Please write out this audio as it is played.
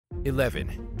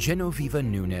11. Genoveva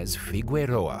Nunes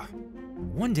Figueroa.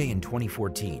 One day in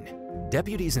 2014,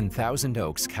 deputies in Thousand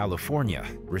Oaks, California,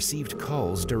 received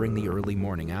calls during the early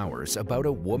morning hours about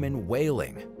a woman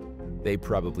wailing. They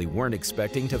probably weren't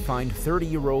expecting to find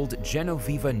 30-year-old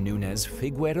Genoveva Nunes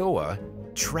Figueroa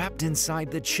trapped inside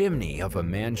the chimney of a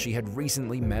man she had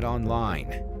recently met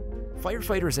online.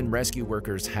 Firefighters and rescue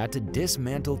workers had to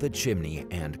dismantle the chimney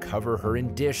and cover her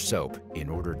in dish soap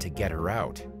in order to get her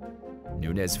out.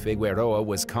 Nunes Figueroa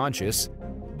was conscious,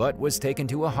 but was taken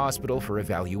to a hospital for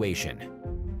evaluation.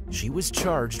 She was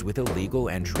charged with illegal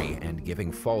entry and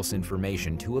giving false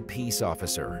information to a peace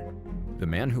officer. The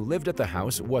man who lived at the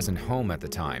house wasn't home at the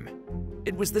time.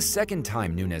 It was the second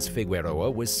time Nunes Figueroa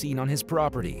was seen on his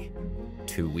property.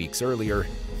 2 weeks earlier,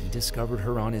 he discovered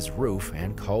her on his roof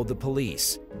and called the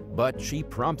police, but she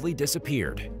promptly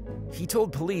disappeared. He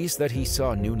told police that he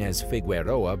saw Nunes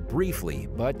Figueroa briefly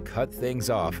but cut things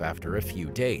off after a few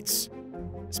dates.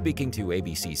 Speaking to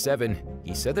ABC7,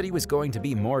 he said that he was going to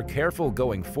be more careful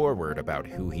going forward about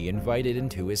who he invited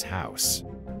into his house.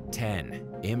 10.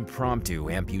 Impromptu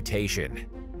amputation.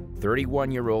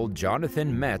 31-year-old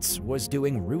Jonathan Metz was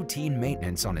doing routine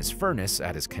maintenance on his furnace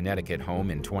at his Connecticut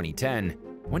home in 2010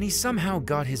 when he somehow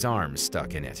got his arm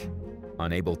stuck in it.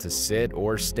 Unable to sit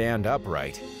or stand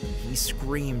upright, he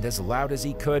screamed as loud as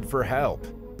he could for help,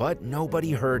 but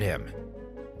nobody heard him.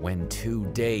 When 2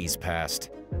 days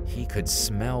passed, he could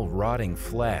smell rotting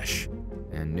flesh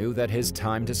and knew that his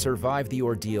time to survive the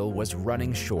ordeal was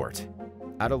running short.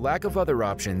 Out of lack of other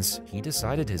options, he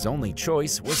decided his only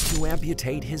choice was to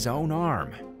amputate his own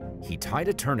arm. He tied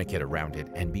a tourniquet around it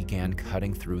and began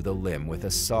cutting through the limb with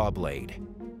a saw blade.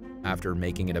 After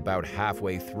making it about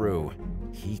halfway through,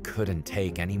 he couldn't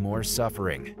take any more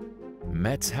suffering.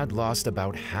 Metz had lost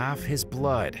about half his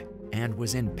blood and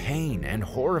was in pain and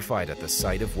horrified at the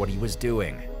sight of what he was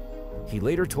doing. He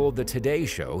later told the Today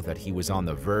Show that he was on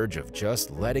the verge of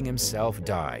just letting himself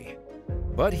die.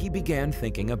 But he began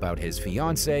thinking about his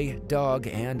fiancée, dog,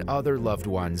 and other loved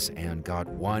ones and got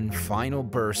one final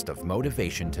burst of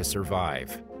motivation to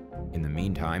survive. In the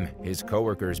meantime, his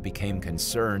coworkers became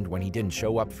concerned when he didn't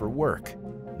show up for work.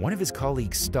 One of his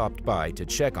colleagues stopped by to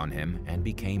check on him and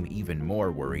became even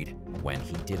more worried when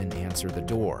he didn't answer the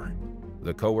door.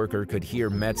 The coworker could hear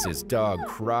Metz's dog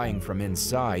crying from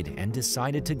inside and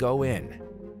decided to go in.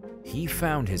 He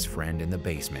found his friend in the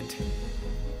basement.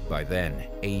 By then,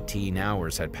 18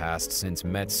 hours had passed since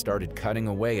Metz started cutting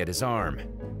away at his arm.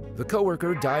 The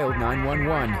coworker dialed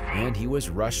 911 and he was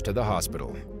rushed to the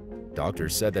hospital.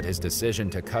 Doctors said that his decision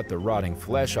to cut the rotting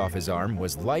flesh off his arm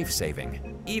was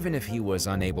life-saving, even if he was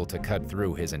unable to cut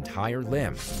through his entire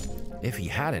limb. If he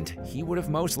hadn't, he would have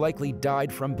most likely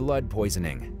died from blood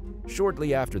poisoning.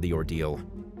 Shortly after the ordeal,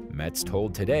 Metz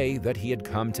told Today that he had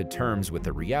come to terms with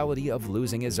the reality of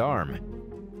losing his arm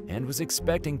and was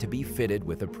expecting to be fitted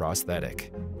with a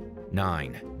prosthetic.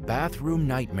 9. Bathroom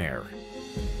nightmare.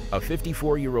 A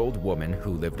 54-year-old woman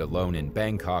who lived alone in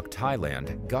Bangkok,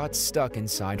 Thailand, got stuck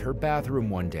inside her bathroom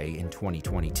one day in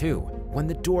 2022 when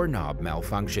the doorknob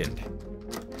malfunctioned.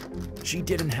 She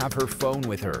didn't have her phone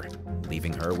with her,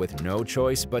 leaving her with no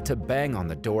choice but to bang on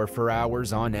the door for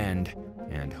hours on end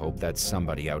and hope that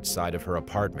somebody outside of her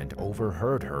apartment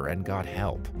overheard her and got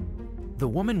help. The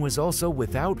woman was also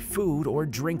without food or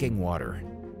drinking water.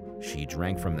 She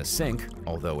drank from the sink,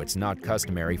 although it's not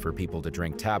customary for people to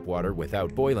drink tap water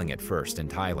without boiling it first in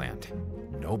Thailand.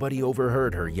 Nobody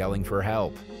overheard her yelling for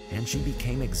help, and she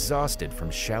became exhausted from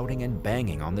shouting and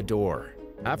banging on the door.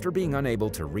 After being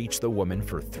unable to reach the woman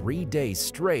for 3 days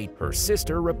straight, her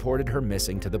sister reported her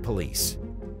missing to the police.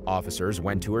 Officers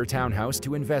went to her townhouse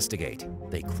to investigate.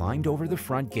 They climbed over the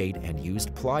front gate and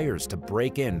used pliers to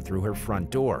break in through her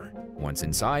front door. Once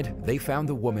inside, they found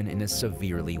the woman in a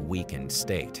severely weakened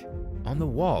state. On the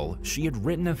wall, she had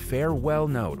written a farewell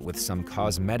note with some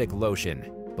cosmetic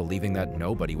lotion, believing that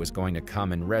nobody was going to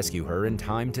come and rescue her in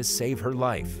time to save her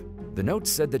life. The note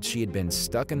said that she had been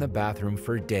stuck in the bathroom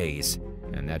for days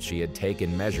and that she had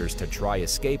taken measures to try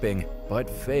escaping but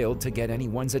failed to get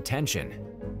anyone's attention.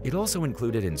 It also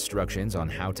included instructions on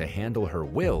how to handle her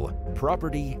will,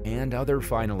 property, and other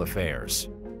final affairs.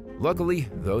 Luckily,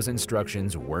 those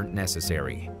instructions weren't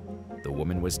necessary. The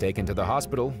woman was taken to the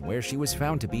hospital, where she was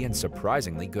found to be in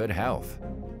surprisingly good health.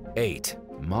 8.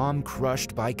 Mom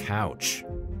crushed by couch.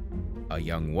 A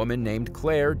young woman named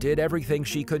Claire did everything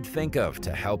she could think of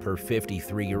to help her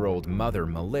 53-year-old mother,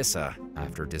 Melissa,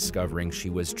 after discovering she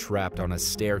was trapped on a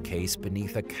staircase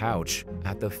beneath a couch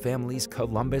at the family's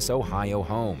Columbus, Ohio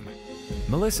home.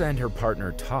 Melissa and her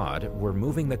partner, Todd, were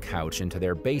moving the couch into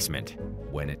their basement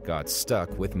when it got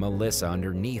stuck with Melissa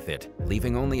underneath it,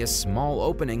 leaving only a small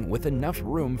opening with enough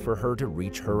room for her to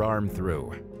reach her arm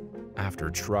through. After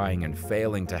trying and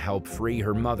failing to help free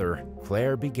her mother,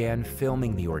 Claire began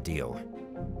filming the ordeal.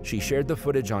 She shared the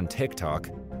footage on TikTok,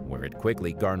 where it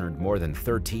quickly garnered more than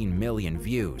 13 million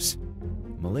views.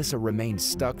 Melissa remained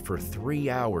stuck for 3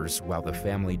 hours while the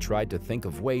family tried to think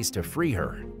of ways to free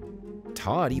her.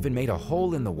 Todd even made a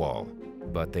hole in the wall,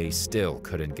 but they still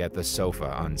couldn't get the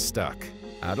sofa unstuck.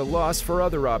 At a loss for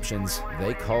other options,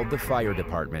 they called the fire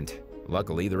department.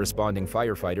 Luckily, the responding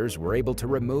firefighters were able to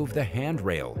remove the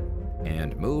handrail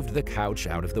and moved the couch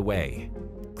out of the way.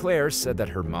 Claire said that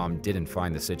her mom didn't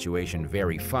find the situation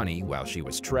very funny while she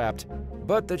was trapped,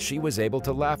 but that she was able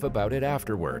to laugh about it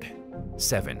afterward.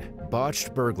 7.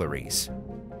 Botched burglaries.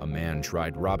 A man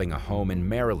tried robbing a home in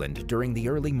Maryland during the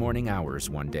early morning hours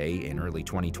one day in early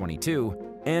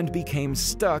 2022 and became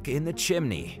stuck in the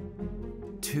chimney.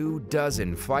 24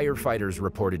 firefighters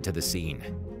reported to the scene,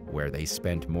 where they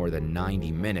spent more than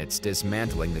 90 minutes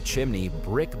dismantling the chimney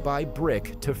brick by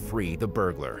brick to free the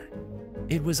burglar.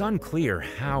 It was unclear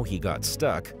how he got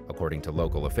stuck, according to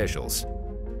local officials.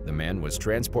 The man was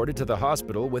transported to the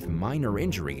hospital with minor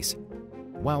injuries,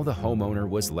 while the homeowner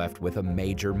was left with a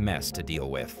major mess to deal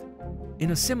with.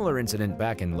 In a similar incident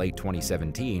back in late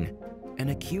 2017, an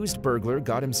accused burglar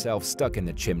got himself stuck in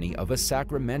the chimney of a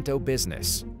Sacramento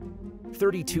business.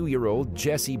 32-year-old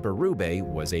Jesse Berube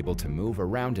was able to move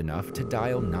around enough to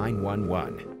dial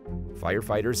 911.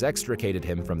 Firefighters extricated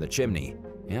him from the chimney,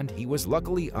 and he was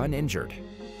luckily uninjured.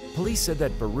 Police said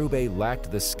that Berube lacked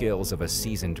the skills of a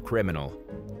seasoned criminal,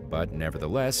 but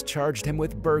nevertheless charged him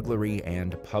with burglary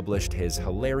and published his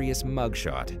hilarious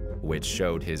mugshot, which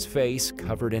showed his face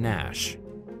covered in ash.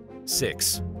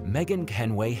 6. Megan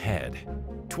Kenway Head.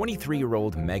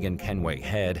 23-year-old Megan Kenway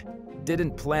Head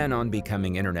didn't plan on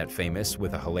becoming internet famous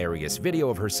with a hilarious video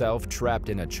of herself trapped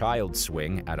in a child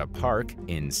swing at a park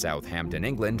in Southampton,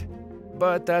 England,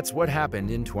 but that's what happened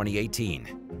in 2018,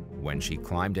 when she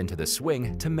climbed into the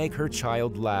swing to make her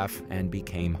child laugh and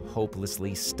became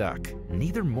hopelessly stuck.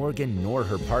 Neither Morgan nor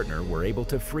her partner were able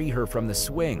to free her from the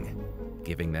swing,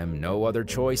 giving them no other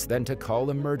choice than to call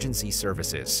emergency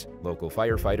services. Local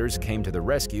firefighters came to the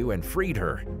rescue and freed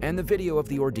her, and the video of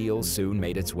the ordeal soon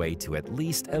made its way to at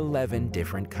least 11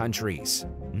 different countries.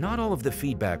 Not all of the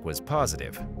feedback was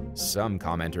positive. Some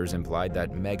commenters implied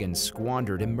that Megan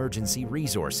squandered emergency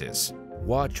resources.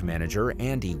 Watch manager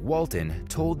Andy Walton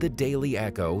told the Daily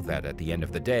Echo that at the end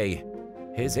of the day,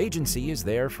 his agency is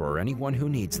there for anyone who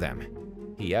needs them.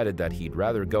 He added that he'd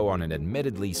rather go on an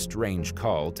admittedly strange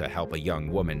call to help a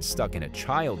young woman stuck in a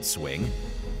child swing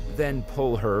than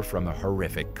pull her from a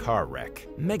horrific car wreck.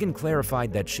 Megan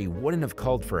clarified that she wouldn't have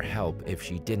called for help if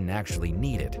she didn't actually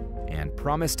need it, and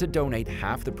promised to donate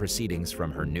half the proceedings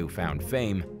from her newfound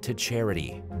fame to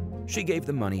charity. She gave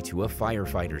the money to a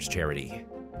firefighters charity.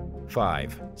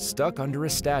 5. Stuck under a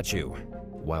statue.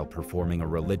 While performing a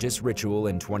religious ritual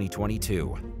in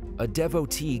 2022, a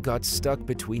devotee got stuck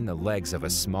between the legs of a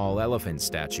small elephant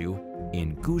statue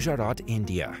in Gujarat,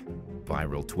 India.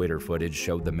 Viral Twitter footage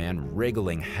showed the man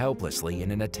wriggling helplessly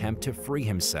in an attempt to free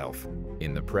himself,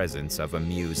 in the presence of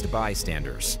amused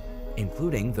bystanders,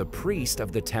 including the priest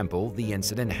of the temple the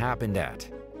incident happened at.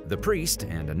 The priest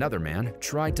and another man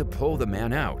tried to pull the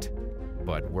man out,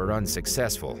 but were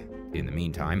unsuccessful. In the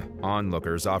meantime,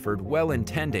 onlookers offered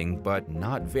well-intending but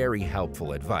not very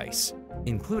helpful advice,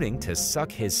 including to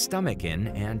suck his stomach in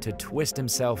and to twist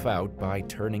himself out by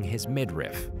turning his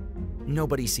midriff.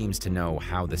 Nobody seems to know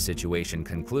how the situation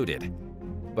concluded,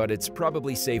 but it's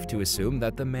probably safe to assume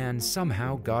that the man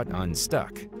somehow got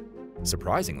unstuck.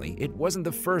 Surprisingly, it wasn't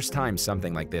the first time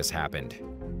something like this happened.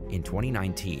 In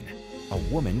 2019, a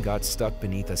woman got stuck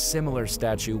beneath a similar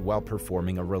statue while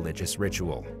performing a religious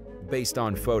ritual. Based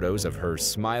on photos of her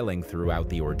smiling throughout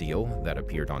the ordeal that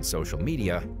appeared on social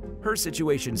media, her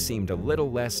situation seemed a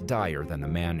little less dire than the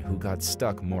man who got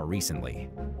stuck more recently.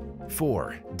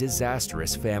 4.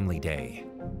 Disastrous Family Day.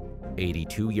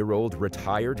 82-year-old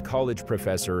retired college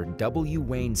professor W.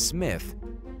 Wayne Smith,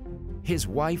 his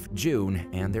wife June,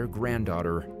 and their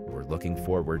granddaughter were looking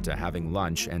forward to having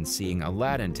lunch and seeing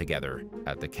Aladdin together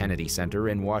at the Kennedy Center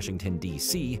in Washington,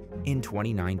 D.C. in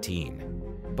 2019.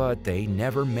 But they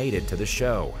never made it to the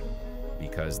show,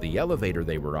 because the elevator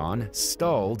they were on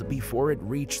stalled before it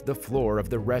reached the floor of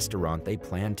the restaurant they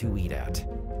planned to eat at.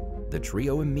 The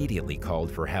trio immediately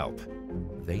called for help.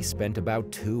 They spent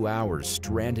about 2 hours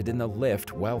stranded in the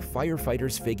lift while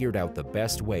firefighters figured out the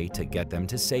best way to get them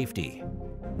to safety.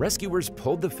 Rescuers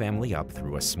pulled the family up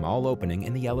through a small opening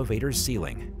in the elevator's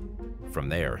ceiling. From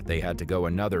there, they had to go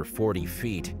another 40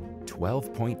 feet,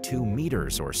 12.2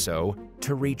 meters or so,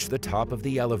 to reach the top of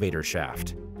the elevator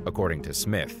shaft, according to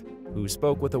Smith, who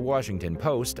spoke with the Washington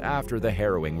Post after the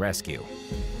harrowing rescue.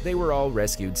 They were all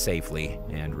rescued safely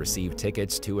and received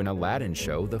tickets to an Aladdin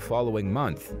show the following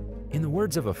month. In the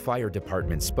words of a fire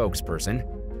department spokesperson,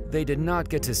 they did not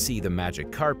get to see the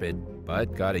magic carpet,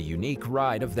 but got a unique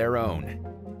ride of their own.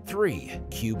 3.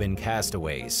 Cuban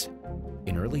castaways.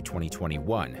 In early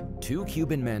 2021, 2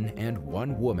 Cuban men and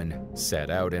 1 woman set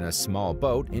out in a small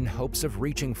boat in hopes of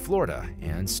reaching Florida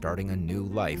and starting a new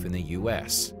life in the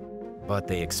U.S. But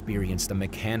they experienced a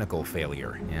mechanical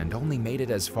failure and only made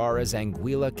it as far as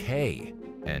Anguilla Cay,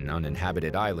 an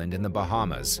uninhabited island in the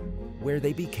Bahamas, where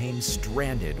they became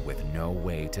stranded with no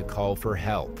way to call for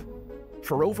help.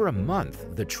 For over a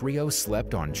month, the trio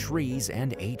slept on trees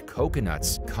and ate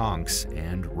coconuts, conchs,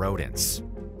 and rodents.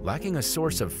 Lacking a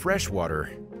source of fresh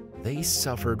water, they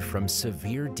suffered from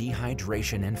severe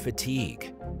dehydration and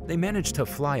fatigue. They managed to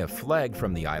fly a flag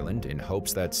from the island in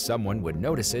hopes that someone would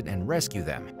notice it and rescue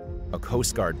them. A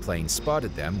Coast Guard plane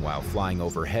spotted them while flying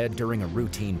overhead during a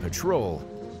routine patrol,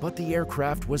 but the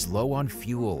aircraft was low on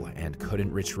fuel and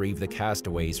couldn't retrieve the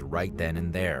castaways right then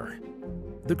and there.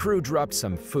 The crew dropped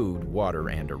some food, water,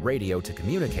 and a radio to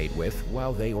communicate with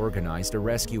while they organized a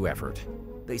rescue effort.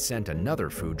 They sent another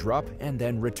food drop and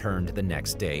then returned the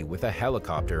next day with a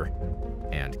helicopter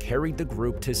and carried the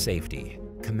group to safety.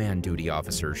 Command Duty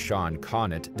Officer Sean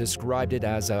Conant described it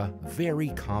as a very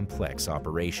complex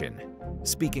operation.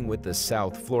 Speaking with the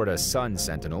South Florida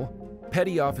Sun-Sentinel,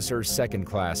 Petty Officer Second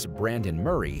Class Brandon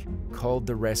Murray called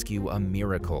the rescue a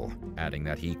miracle, adding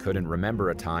that he couldn't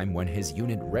remember a time when his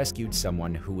unit rescued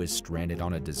someone who was stranded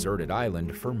on a deserted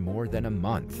island for more than a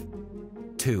month.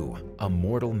 2. A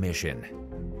mortal mission.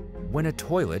 When a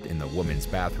toilet in the women's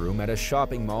bathroom at a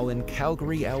shopping mall in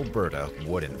Calgary, Alberta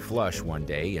wouldn't flush one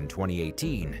day in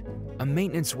 2018, a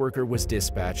maintenance worker was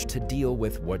dispatched to deal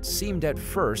with what seemed at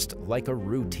first like a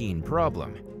routine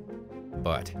problem.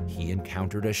 But he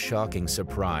encountered a shocking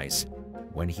surprise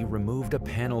when he removed a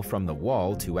panel from the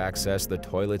wall to access the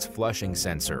toilet's flushing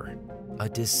sensor. A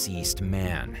deceased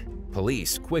man.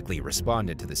 Police quickly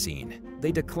responded to the scene.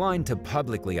 They declined to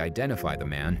publicly identify the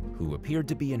man, who appeared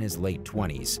to be in his late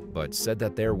 20s, but said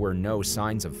that there were no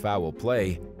signs of foul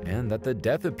play and that the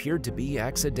death appeared to be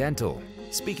accidental.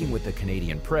 Speaking with the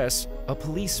Canadian press, a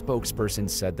police spokesperson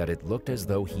said that it looked as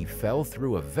though he fell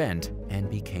through a vent and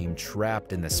became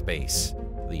trapped in the space.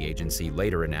 The agency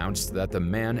later announced that the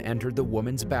man entered the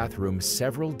woman's bathroom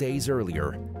several days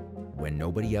earlier when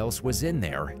nobody else was in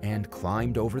there and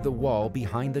climbed over the wall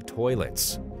behind the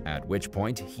toilets, at which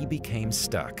point he became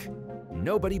stuck.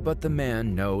 Nobody but the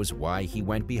man knows why he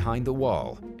went behind the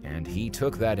wall, and he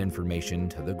took that information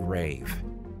to the grave.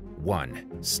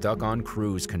 1. Stuck on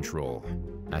cruise control.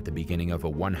 At the beginning of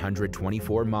a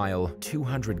 124-mile,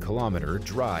 200-kilometer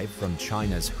drive from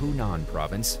China's Hunan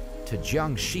province to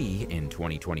Jiangxi in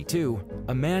 2022,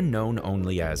 a man known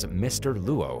only as Mr.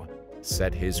 Luo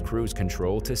set his cruise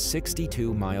control to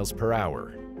 62 miles per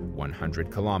hour,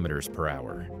 100 kilometers per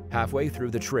hour. Halfway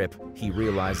through the trip, he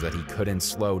realized that he couldn't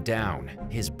slow down,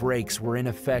 his brakes were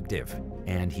ineffective,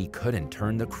 and he couldn't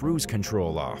turn the cruise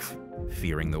control off.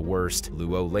 Fearing the worst,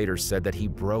 Luo later said that he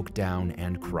broke down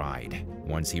and cried.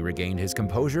 Once he regained his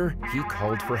composure, he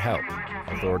called for help.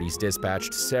 Authorities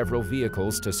dispatched several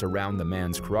vehicles to surround the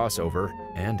man's crossover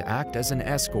and act as an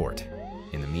escort.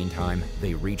 In the meantime,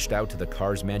 they reached out to the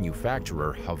car's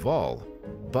manufacturer, Haval,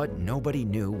 but nobody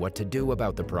knew what to do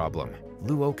about the problem.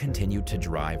 Luo continued to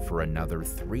drive for another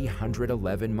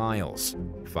 311 miles,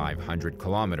 500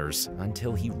 kilometers,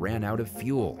 until he ran out of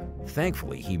fuel.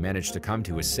 Thankfully, he managed to come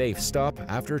to a safe stop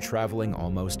after traveling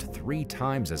almost 3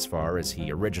 times as far as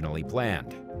he originally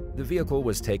planned. The vehicle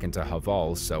was taken to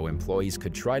Haval so employees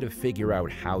could try to figure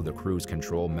out how the cruise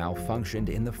control malfunctioned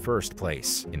in the first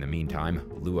place. In the meantime,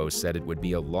 Luo said it would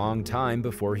be a long time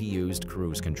before he used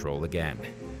cruise control again.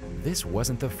 This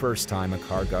wasn't the first time a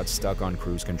car got stuck on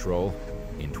cruise control.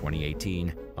 In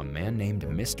 2018, a man named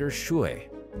Mr. Shui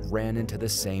ran into the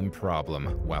same problem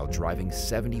while driving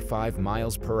 75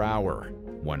 miles per hour,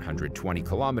 120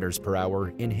 kilometers per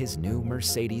hour in his new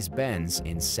Mercedes-Benz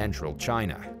in central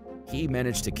China. He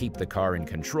managed to keep the car in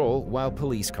control while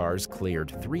police cars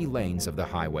cleared 3 lanes of the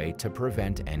highway to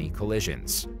prevent any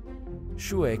collisions.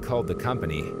 Shui called the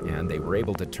company, and they were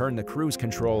able to turn the cruise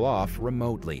control off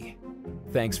remotely.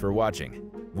 Thanks for watching.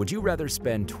 Would you rather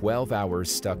spend 12 hours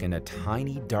stuck in a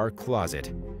tiny dark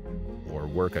closet or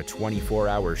work a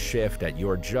 24-hour shift at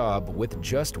your job with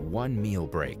just 1 meal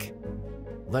break?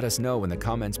 Let us know in the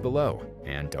comments below,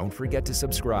 and don't forget to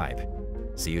subscribe.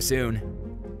 See you soon!